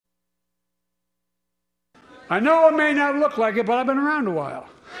I know it may not look like it, but I've been around a while.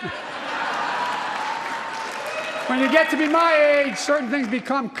 When you get to be my age, certain things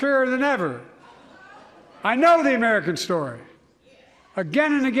become clearer than ever. I know the American story.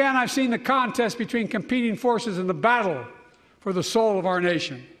 Again and again, I've seen the contest between competing forces in the battle for the soul of our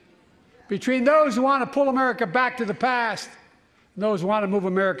nation, between those who want to pull America back to the past and those who want to move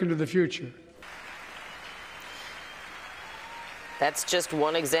America into the future. That's just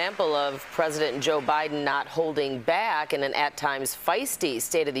one example of President Joe Biden not holding back in an at times feisty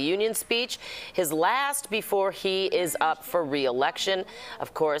State of the Union speech, his last before he is up for re-election.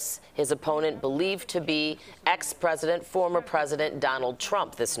 Of course, his opponent believed to be ex-president, former President Donald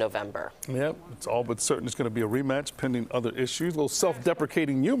Trump this November. Yep, it's all but certain it's going to be a rematch pending other issues. A little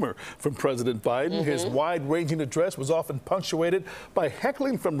self-deprecating humor from President Biden. His wide-ranging address was often punctuated by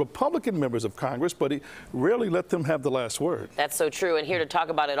heckling from Republican members of Congress, but he rarely let them have the last word. That's so true. And here to talk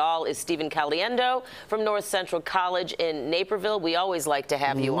about it all is Stephen Caliendo from North Central College in Naperville. We always like to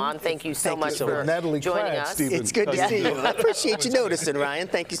have you on. Thank you so much for joining us. Stephen, it's good to see you. I appreciate you noticing, Ryan.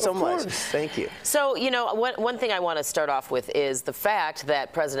 Thank you so much. Thank you. So, you know, one thing I want to start off with is the fact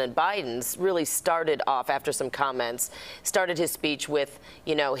that President Biden's really started off, after some comments, started his speech with,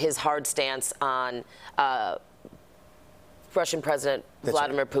 you know, his hard stance on Russian President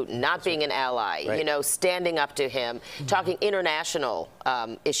Vladimir Putin not being an ally, you know, standing up to him, talking international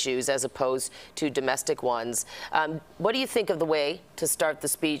issues as opposed to domestic ones. What do you think of the way to start the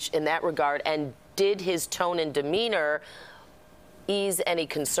speech in that regard? And did his tone and demeanor ease any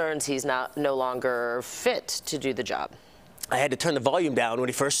concerns he's no longer fit to do the job? I had to turn the volume down when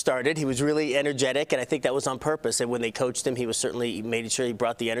he first started. He was really energetic, and I think that was on purpose. And when they coached him, he was certainly made sure he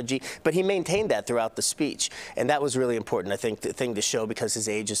brought the energy. But he maintained that throughout the speech, and that was really important, I think, the thing to show, because his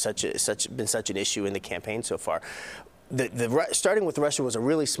age is been such an issue in the campaign so far. Starting with Russia was a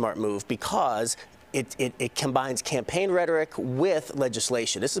really smart move, because it combines campaign rhetoric with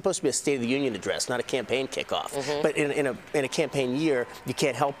legislation. This is supposed to be a State of the Union address, not a campaign kickoff. But in a campaign year, you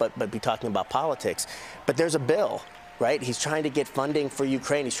can't help but be talking about politics. But there's a bill. Right? He's trying to get funding for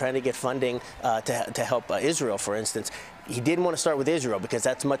Ukraine. He's trying to get funding to help Israel, for instance. He didn't want to start with Israel because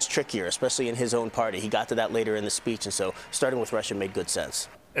that's much trickier, especially in his own party. He got to that later in the speech, and so starting with Russia made good sense.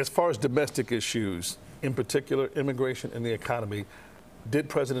 As far as domestic issues, in particular immigration and the economy, did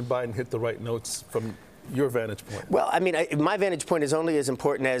President Biden hit the right notes from your vantage point? Well, I mean, my vantage point is only as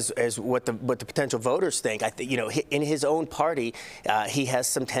important as what the potential voters think. I think, you know, in his own party, he has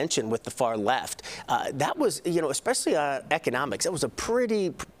some tension with the far left. That was, you know, especially on economics, that was a pretty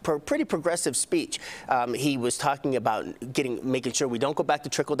progressive speech. He was talking about making sure we don't go back to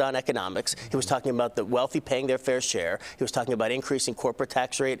trickle-down economics. He was talking about the wealthy paying their fair share. He was talking about increasing corporate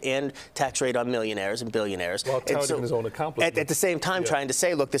tax rate and tax rate on millionaires and billionaires. While touting his own accomplishments. At the same time, trying to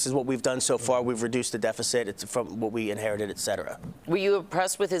say, look, this is what we've done so far. We've reduced the deficit. It's from what we inherited, et cetera. Were you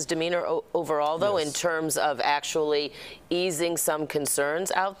impressed with his demeanor overall, though, in terms of actually easing some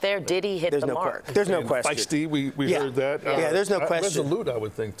concerns out there? Did he hit the mark? There's no question. Feisty, we heard that. Yeah, there's no question. Resolute, I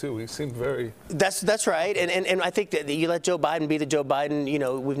would think, too. He seemed very... That's right. And I think that you let Joe Biden be the Joe Biden, you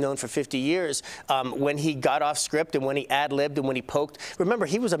know, we've known for 50 years. When he got off script and when he ad-libbed and when he poked, remember,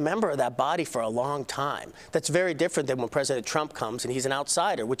 he was a member of that body for a long time. That's very different than when President Trump comes and he's an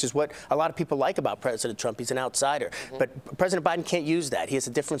outsider, which is what a lot of people like about President Trump. He's an outsider. But President Biden can't use that. He has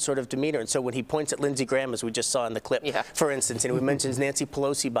a different sort of demeanor. And so when he points at Lindsey Graham, as we just saw in the clip, for instance, and he mentions Nancy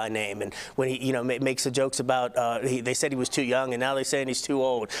Pelosi by name, and when he, you know, makes the jokes about, they said he was too young, and now they're saying he's too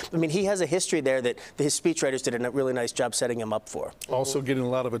old. I mean, he has a history there that his speechwriters did a really nice job setting him up for. Also getting a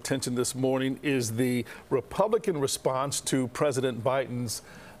lot of attention this morning is the Republican response to President Biden's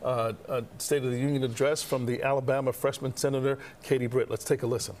State of the Union address from the Alabama freshman senator, Katie Britt. Let's take a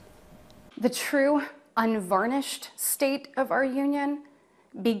listen. The true, unvarnished state of our union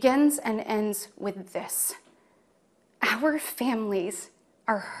begins and ends with this. Our families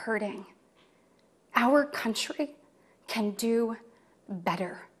are hurting. Our country can do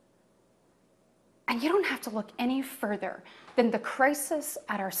better. And you don't have to look any further than the crisis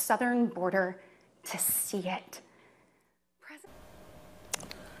at our southern border to see it.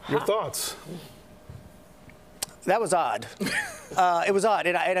 Your thoughts? That was odd. It was odd.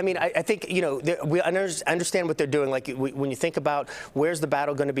 And I mean, I think, you know, we understand what they're doing. Like, when you think about where's the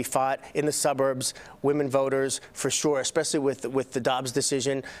battle going to be fought in the suburbs, women voters, for sure, especially with the Dobbs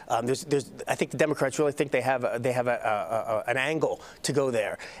decision. I think the Democrats really think they have an angle to go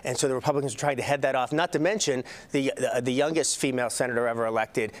there. And so the Republicans are trying to head that off, not to mention the youngest female senator ever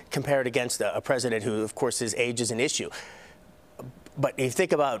elected compared against a president who, of course, his age is an issue. But you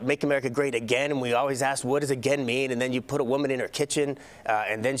think about Make America Great Again, and we always ask, what does again mean? And then you put a woman in her kitchen,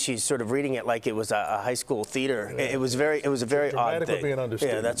 and then she's sort of reading it like it was a high school theater. Yeah. It was a very odd thing. Dramatic would be an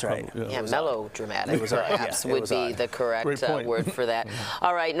understatement. Yeah, that's right. Yeah, melodramatic perhaps would be the correct word for that.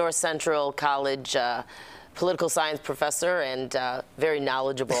 All right, North Central College political science professor and very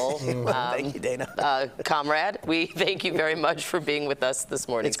knowledgeable thank you, Dana. Comrade. We thank you very much for being with us this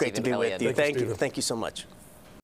morning. It's great to be with you. Thank you so much.